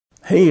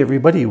Hey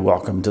everybody,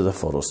 welcome to the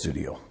photo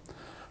studio.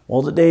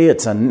 Well, today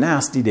it's a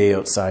nasty day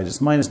outside. It's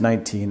minus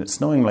 19. It's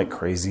snowing like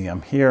crazy.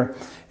 I'm here.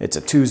 It's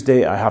a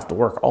Tuesday. I have to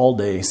work all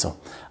day, so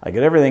I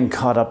get everything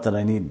caught up that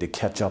I need to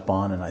catch up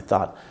on, and I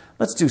thought,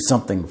 let's do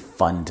something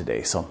fun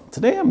today. So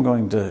today I'm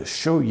going to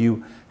show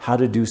you how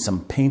to do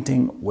some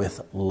painting with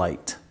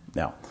light.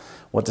 Now,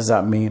 what does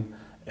that mean?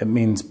 It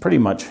means pretty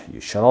much you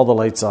shut all the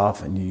lights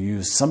off and you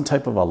use some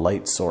type of a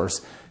light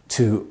source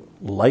to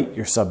light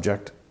your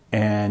subject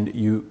and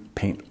you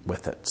paint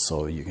with it.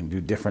 So you can do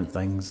different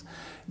things.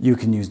 You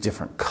can use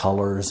different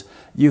colors.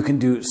 You can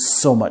do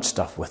so much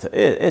stuff with it.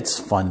 It's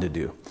fun to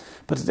do.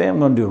 But today I'm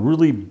going to do a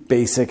really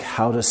basic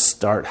how to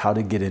start, how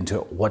to get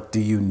into it, what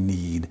do you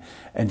need,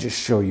 and just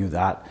show you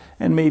that.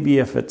 And maybe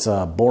if it's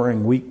a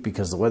boring week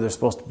because the weather's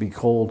supposed to be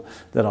cold,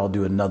 then I'll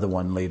do another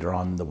one later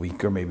on in the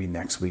week or maybe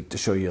next week to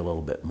show you a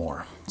little bit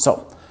more.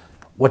 So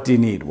what do you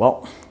need?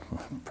 Well,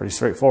 pretty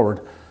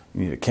straightforward.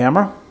 You need a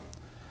camera.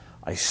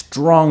 I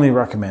strongly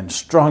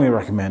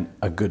recommend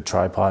a good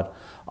tripod,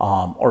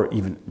 or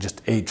even just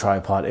a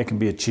tripod. It can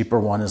be a cheaper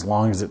one as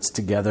long as it's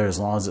together, as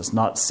long as it's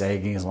not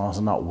sagging, as long as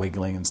it's not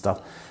wiggling and stuff.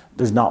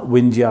 There's not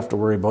wind you have to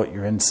worry about.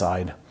 You're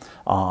inside.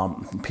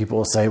 People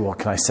will say, well,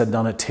 can I set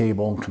down a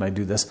table? Can I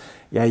do this?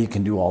 Yeah, you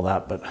can do all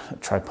that, but a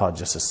tripod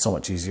just is so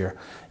much easier.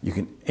 You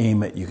can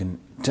aim it. You can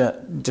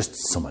just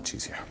so much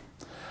easier.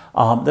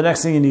 The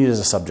next thing you need is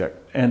a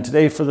subject. And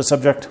today for the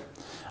subject,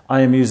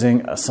 I am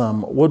using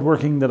some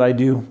woodworking that I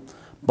do,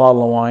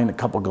 bottle of wine, a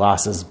couple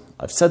glasses.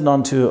 I've set it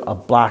onto a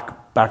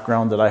black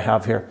background that I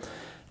have here,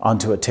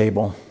 onto a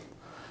table.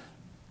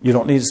 You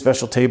don't need a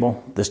special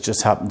table. This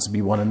just happens to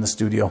be one in the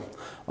studio.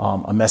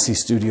 A messy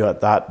studio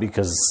at that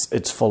because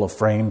it's full of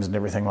frames and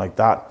everything like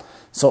that.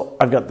 So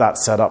I've got that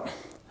set up.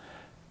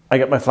 I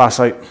got my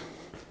flashlight,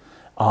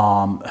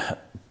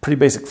 pretty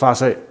basic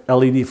flashlight,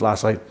 LED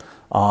flashlight.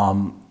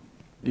 You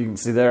can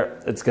see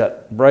there, it's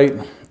got bright,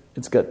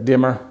 it's got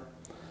dimmer,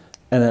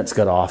 and then it's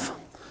got off.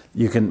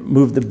 You can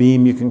move the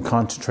beam, you can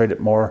concentrate it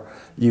more,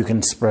 you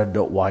can spread it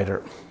out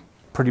wider.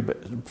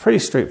 Pretty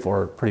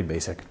straightforward, pretty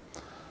basic.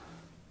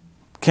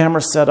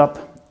 Camera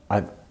setup,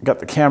 I've got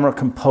the camera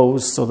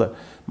composed so that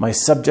my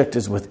subject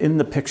is within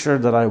the picture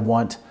that I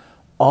want.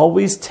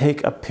 Always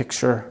take a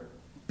picture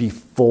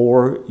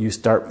before you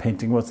start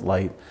painting with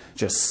light.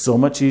 Just so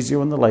much easier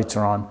when the lights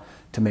are on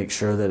to make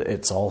sure that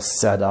it's all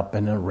set up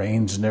and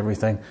arranged and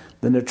everything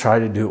than to try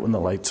to do it when the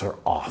lights are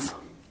off.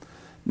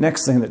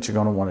 Next thing that you're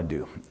going to want to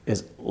do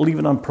is leave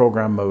it on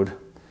program mode.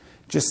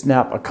 Just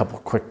snap a couple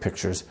quick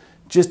pictures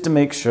just to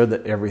make sure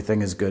that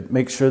everything is good.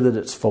 Make sure that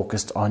it's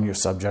focused on your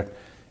subject.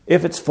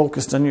 If it's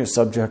focused on your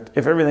subject,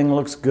 if everything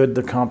looks good,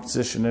 the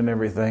composition and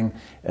everything,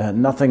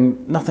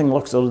 nothing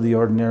looks out of the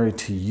ordinary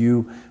to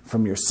you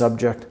from your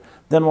subject,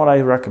 then what I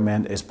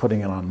recommend is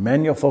putting it on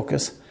manual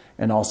focus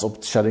and also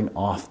shutting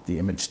off the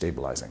image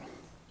stabilizing.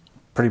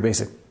 Pretty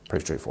basic,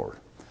 pretty straightforward.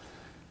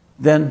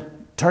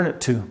 Then turn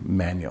it to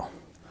manual.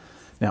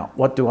 Now,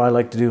 what do I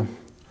like to do?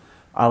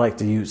 I like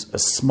to use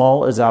as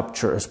small as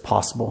aperture as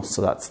possible,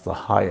 so that's the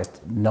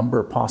highest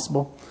number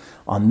possible.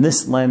 On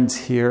this lens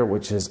here,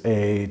 which is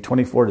a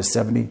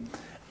 24-70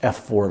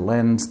 f4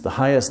 lens, the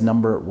highest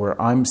number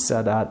where I'm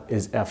set at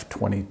is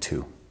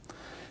f22.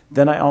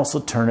 Then I also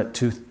turn it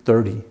to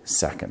 30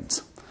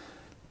 seconds.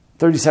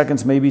 30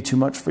 seconds may be too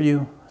much for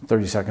you.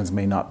 30 seconds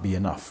may not be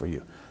enough for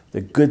you.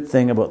 The good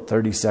thing about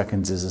 30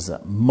 seconds is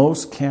that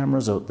most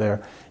cameras out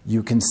there,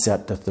 you can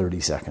set to 30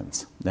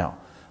 seconds. Now,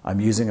 I'm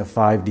using a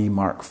 5D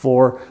Mark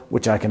IV,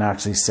 which I can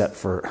actually set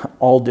for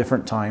all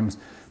different times,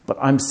 but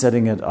I'm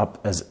setting it up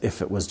as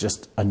if it was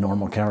just a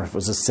normal camera, if it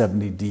was a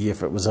 70D,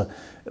 if it was a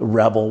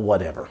Rebel,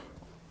 whatever.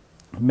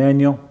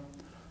 Manual,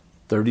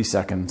 30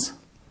 seconds,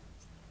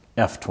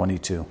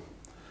 f22.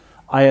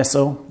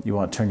 ISO, you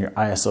want to turn your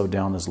ISO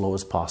down as low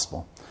as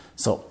possible.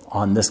 So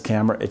on this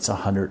camera, it's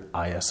 100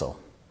 ISO.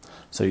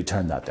 So you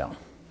turn that down.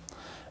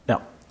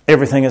 Now,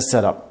 everything is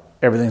set up.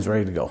 Everything's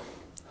ready to go.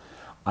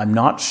 I'm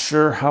not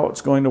sure how it's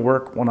going to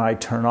work when I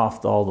turn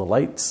off all the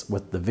lights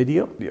with the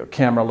video. Your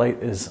camera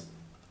light is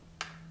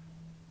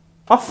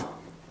off.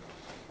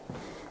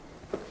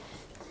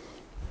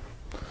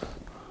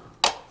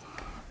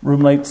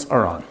 Room lights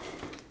are on.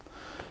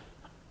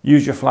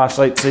 Use your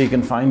flashlight so you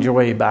can find your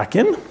way back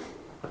in.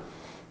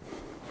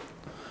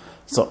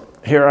 So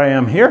here I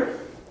am here.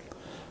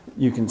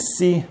 You can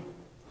see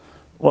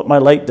what my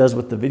light does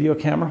with the video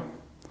camera,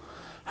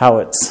 how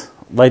it's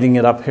lighting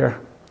it up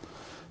here.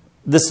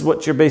 This is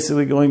what you're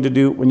basically going to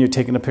do when you're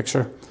taking a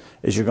picture,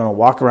 is you're going to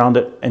walk around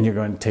it and you're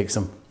going to take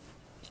some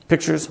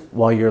pictures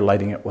while you're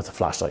lighting it with a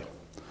flashlight.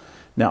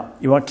 Now,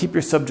 you want to keep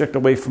your subject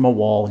away from a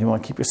wall. You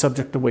want to keep your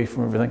subject away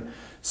from everything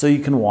so you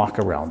can walk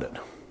around it.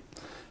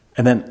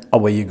 And then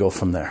away you go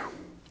from there.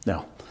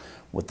 Now,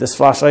 with this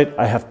flashlight,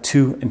 I have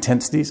two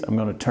intensities. I'm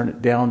going to turn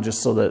it down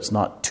just so that it's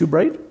not too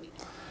bright.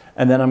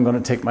 And then I'm going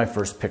to take my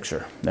first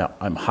picture. Now,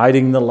 I'm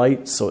hiding the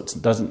light so it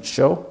doesn't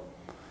show.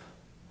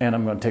 And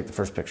I'm going to take the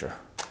first picture.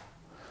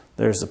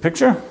 There's the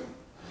picture.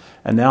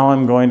 And now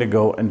I'm going to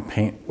go and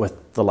paint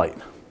with the light.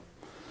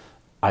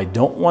 I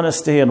don't want to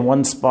stay in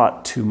one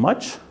spot too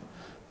much.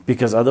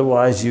 because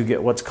otherwise you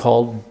get what's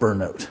called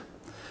burnout,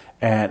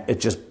 and it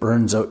just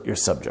burns out your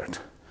subject.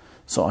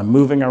 So I'm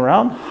moving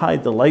around,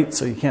 hide the light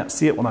so you can't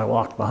see it when I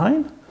walk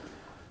behind.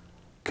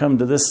 Come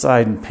to this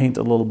side and paint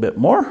a little bit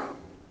more.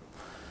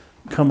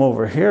 Come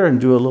over here and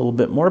do a little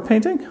bit more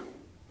painting.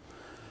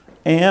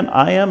 And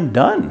I am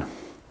done.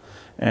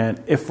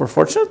 And if we're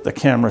fortunate, the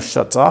camera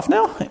shuts off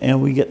now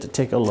and we get to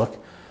take a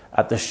look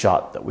at the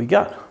shot that we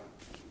got.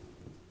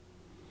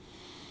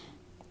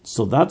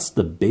 So that's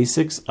the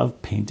basics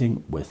of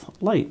painting with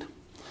light.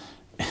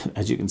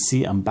 As you can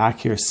see, I'm back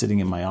here sitting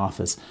in my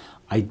office.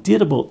 I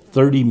did about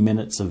 30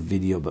 minutes of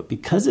video, but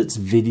because it's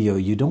video,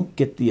 you don't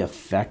get the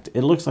effect.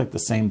 It looks like the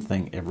same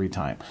thing every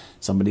time.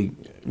 Somebody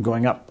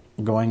going up,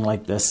 going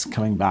like this,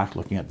 coming back,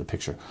 looking at the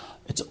picture.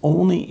 It's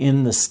only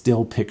in the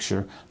still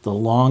picture, the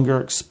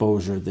longer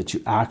exposure, that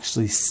you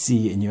actually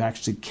see and you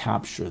actually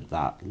capture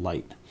that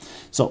light.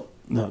 So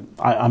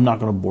I'm not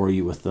going to bore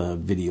you with the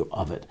video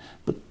of it,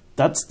 but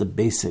that's the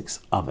basics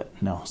of it.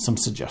 Now, some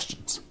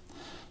suggestions.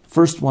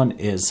 First one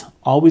is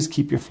always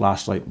keep your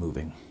flashlight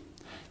moving.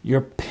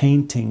 You're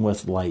painting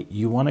with light.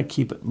 You want to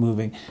keep it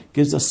moving.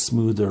 Gives a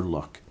smoother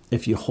look.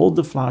 If you hold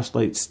the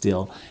flashlight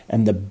still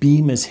and the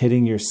beam is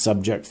hitting your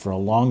subject for a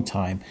long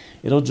time,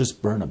 it'll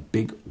just burn a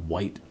big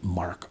white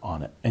mark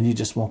on it. And you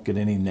just won't get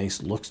any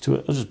nice looks to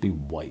it. It'll just be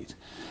white.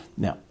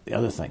 Now, the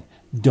other thing,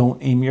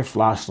 don't aim your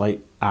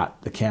flashlight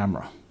at the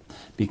camera,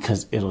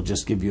 because it'll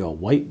just give you a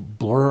white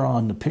blur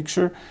on the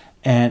picture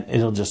and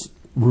it'll just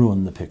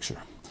ruin the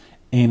picture.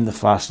 Aim the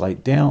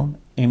flashlight down,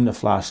 aim the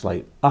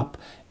flashlight up,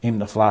 aim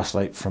the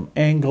flashlight from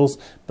angles,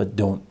 but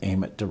don't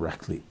aim it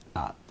directly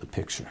at the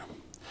picture.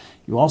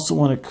 You also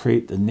want to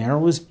create the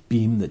narrowest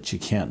beam that you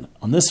can.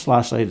 On this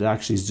flashlight, it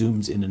actually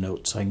zooms in and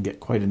out, so I can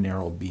get quite a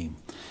narrow beam.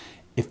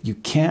 If you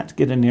can't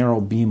get a narrow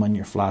beam on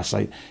your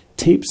flashlight,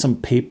 tape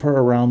some paper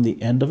around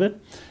the end of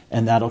it,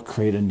 and that'll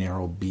create a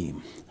narrow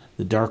beam.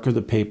 The darker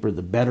the paper,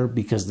 the better,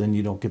 because then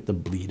you don't get the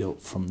bleed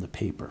out from the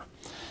paper.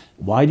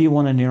 Why do you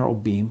want a narrow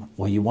beam?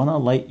 Well, you want to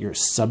light your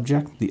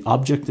subject, the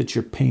object that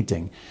you're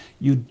painting.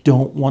 You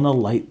don't want to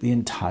light the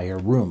entire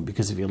room,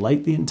 because if you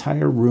light the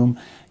entire room,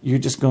 you're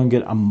just going to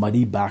get a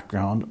muddy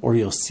background, or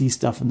you'll see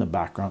stuff in the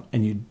background,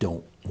 and you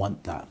don't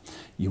want that.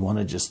 You want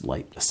to just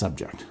light the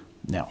subject.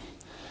 Now,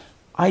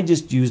 I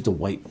just used a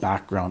white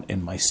background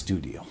in my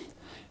studio.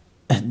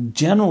 And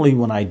generally,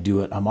 when I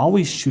do it, I'm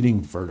always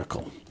shooting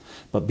vertical.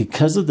 But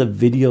because of the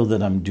video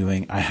that I'm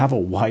doing, I have a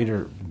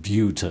wider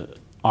view to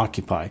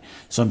occupy.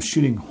 So I'm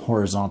shooting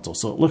horizontal.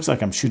 So it looks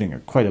like I'm shooting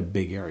quite a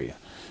big area.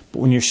 But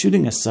when you're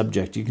shooting a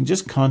subject, you can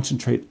just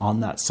concentrate on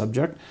that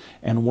subject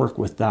and work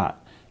with that.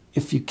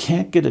 If you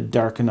can't get a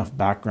dark enough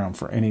background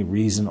for any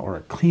reason, or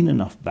a clean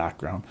enough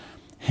background,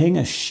 hang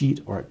a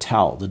sheet or a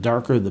towel. The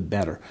darker, the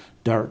better.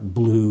 Dark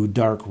blue,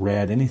 dark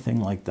red, anything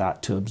like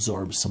that to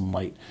absorb some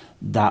light.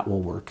 That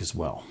will work as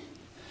well.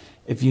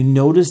 If you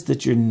notice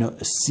that you're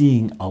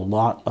seeing a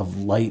lot of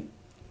light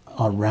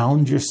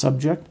around your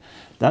subject,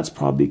 that's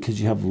probably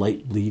because you have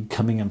light bleed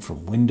coming in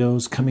from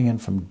windows, coming in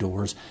from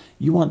doors.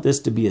 You want this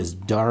to be as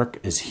dark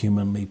as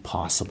humanly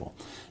possible.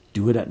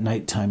 Do it at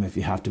nighttime if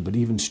you have to, but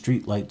even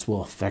street lights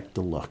will affect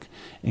the look.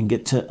 And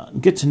get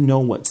to know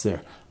what's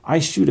there. I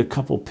shoot a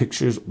couple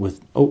pictures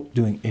without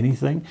doing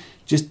anything,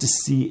 just to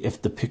see if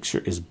the picture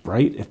is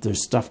bright, if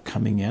there's stuff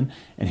coming in.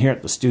 And here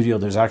at the studio,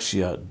 there's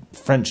actually a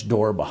French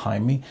door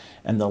behind me,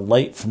 and the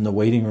light from the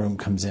waiting room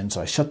comes in. So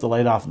I shut the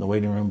light off in the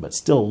waiting room, but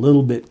still a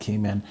little bit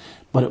came in,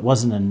 but it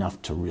wasn't enough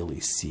to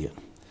really see it.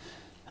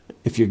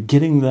 If you're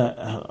getting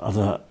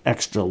the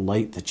extra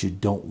light that you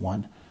don't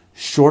want,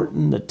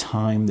 shorten the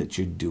time that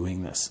you're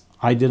doing this.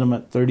 I did them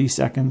at 30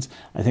 seconds.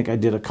 I think I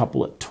did a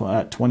couple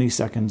at 20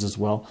 seconds as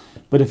well.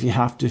 But if you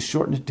have to,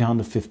 shorten it down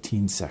to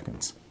 15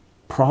 seconds.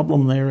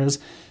 Problem there is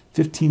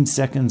 15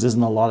 seconds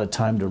isn't a lot of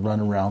time to run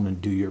around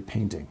and do your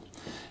painting.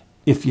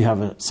 If you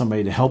have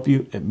somebody to help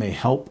you, it may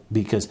help,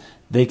 because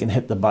they can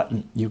hit the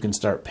button. You can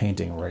start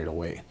painting right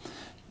away.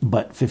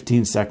 But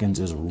 15 seconds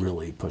is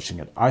really pushing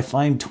it. I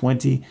find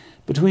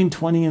between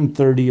 20 and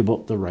 30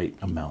 about the right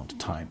amount of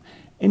time.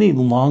 Any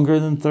longer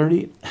than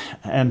 30,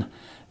 and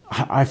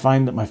I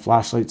find that my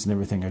flashlights and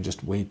everything are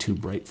just way too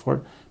bright for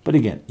it. But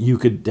again, you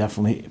could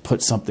definitely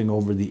put something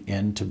over the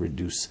end to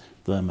reduce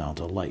the amount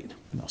of light.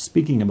 Now,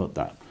 speaking about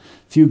that,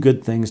 a few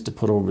good things to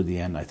put over the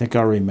end. I think I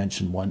already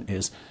mentioned one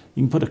is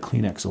you can put a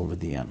Kleenex over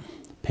the end,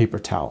 paper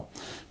towel.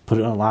 Put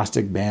an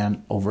elastic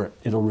band over it.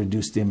 It'll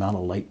reduce the amount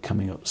of light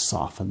coming out,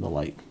 soften the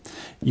light.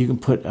 You can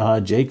put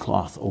a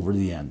J-cloth over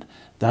the end.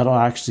 That'll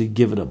actually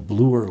give it a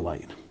bluer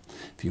light.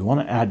 If you want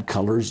to add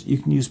colors, you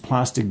can use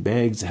plastic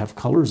bags that have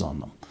colors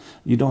on them.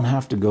 You don't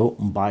have to go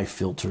and buy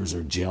filters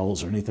or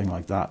gels or anything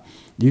like that.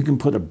 You can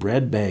put a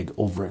bread bag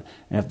over it,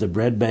 and if the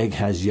bread bag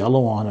has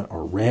yellow on it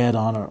or red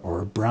on it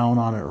or brown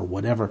on it or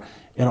whatever,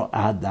 it'll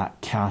add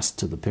that cast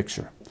to the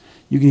picture.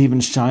 You can even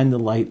shine the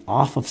light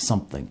off of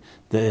something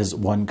that is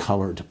one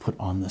color to put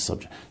on the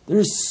subject.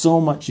 There's so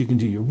much you can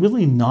do. You're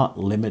really not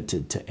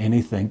limited to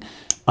anything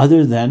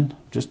other than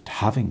just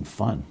having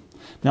fun.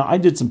 Now, I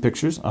did some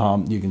pictures.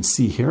 You can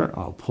see here,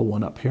 I'll pull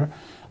one up here.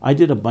 I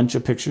did a bunch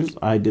of pictures.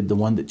 I did the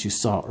one that you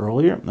saw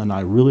earlier, and I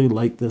really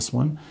like this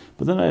one.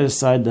 But then I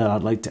decided that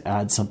I'd like to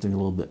add something a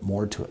little bit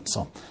more to it.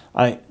 So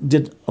I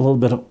did a little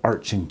bit of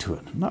arching to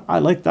it. I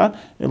like that.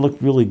 It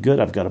looked really good.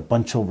 I've got a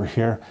bunch over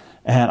here,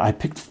 and I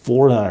picked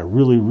 4 that I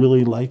really,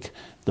 really like.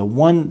 The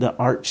one, the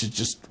arch,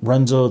 just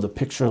runs over the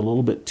picture a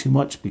little bit too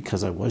much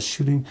because I was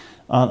shooting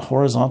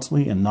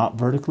horizontally and not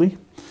vertically.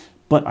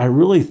 But I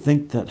really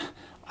think that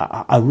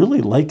I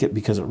really like it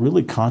because it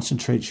really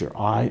concentrates your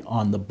eye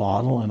on the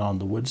bottle and on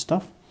the wood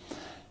stuff.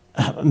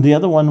 The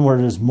other one where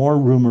there's more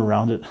room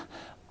around it,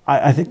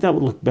 I think that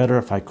would look better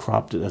if I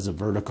cropped it as a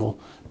vertical.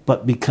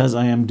 But because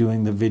I am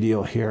doing the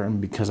video here and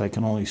because I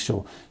can only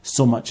show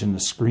so much in the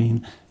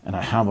screen and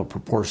I have a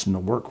proportion to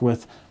work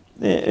with,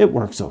 it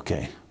works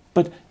okay.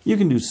 But you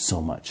can do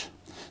so much.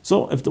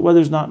 So if the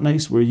weather's not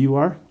nice where you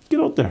are, get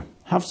out there,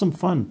 have some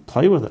fun,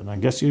 play with it. And I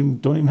guess you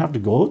don't even have to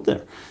go out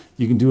there.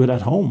 You can do it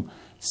at home.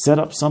 Set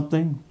up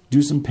something,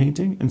 do some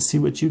painting, and see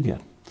what you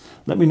get.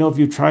 Let me know if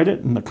you've tried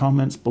it in the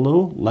comments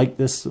below. Like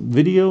this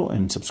video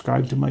and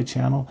subscribe to my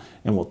channel,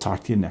 and we'll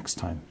talk to you next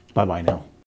time. Bye-bye now.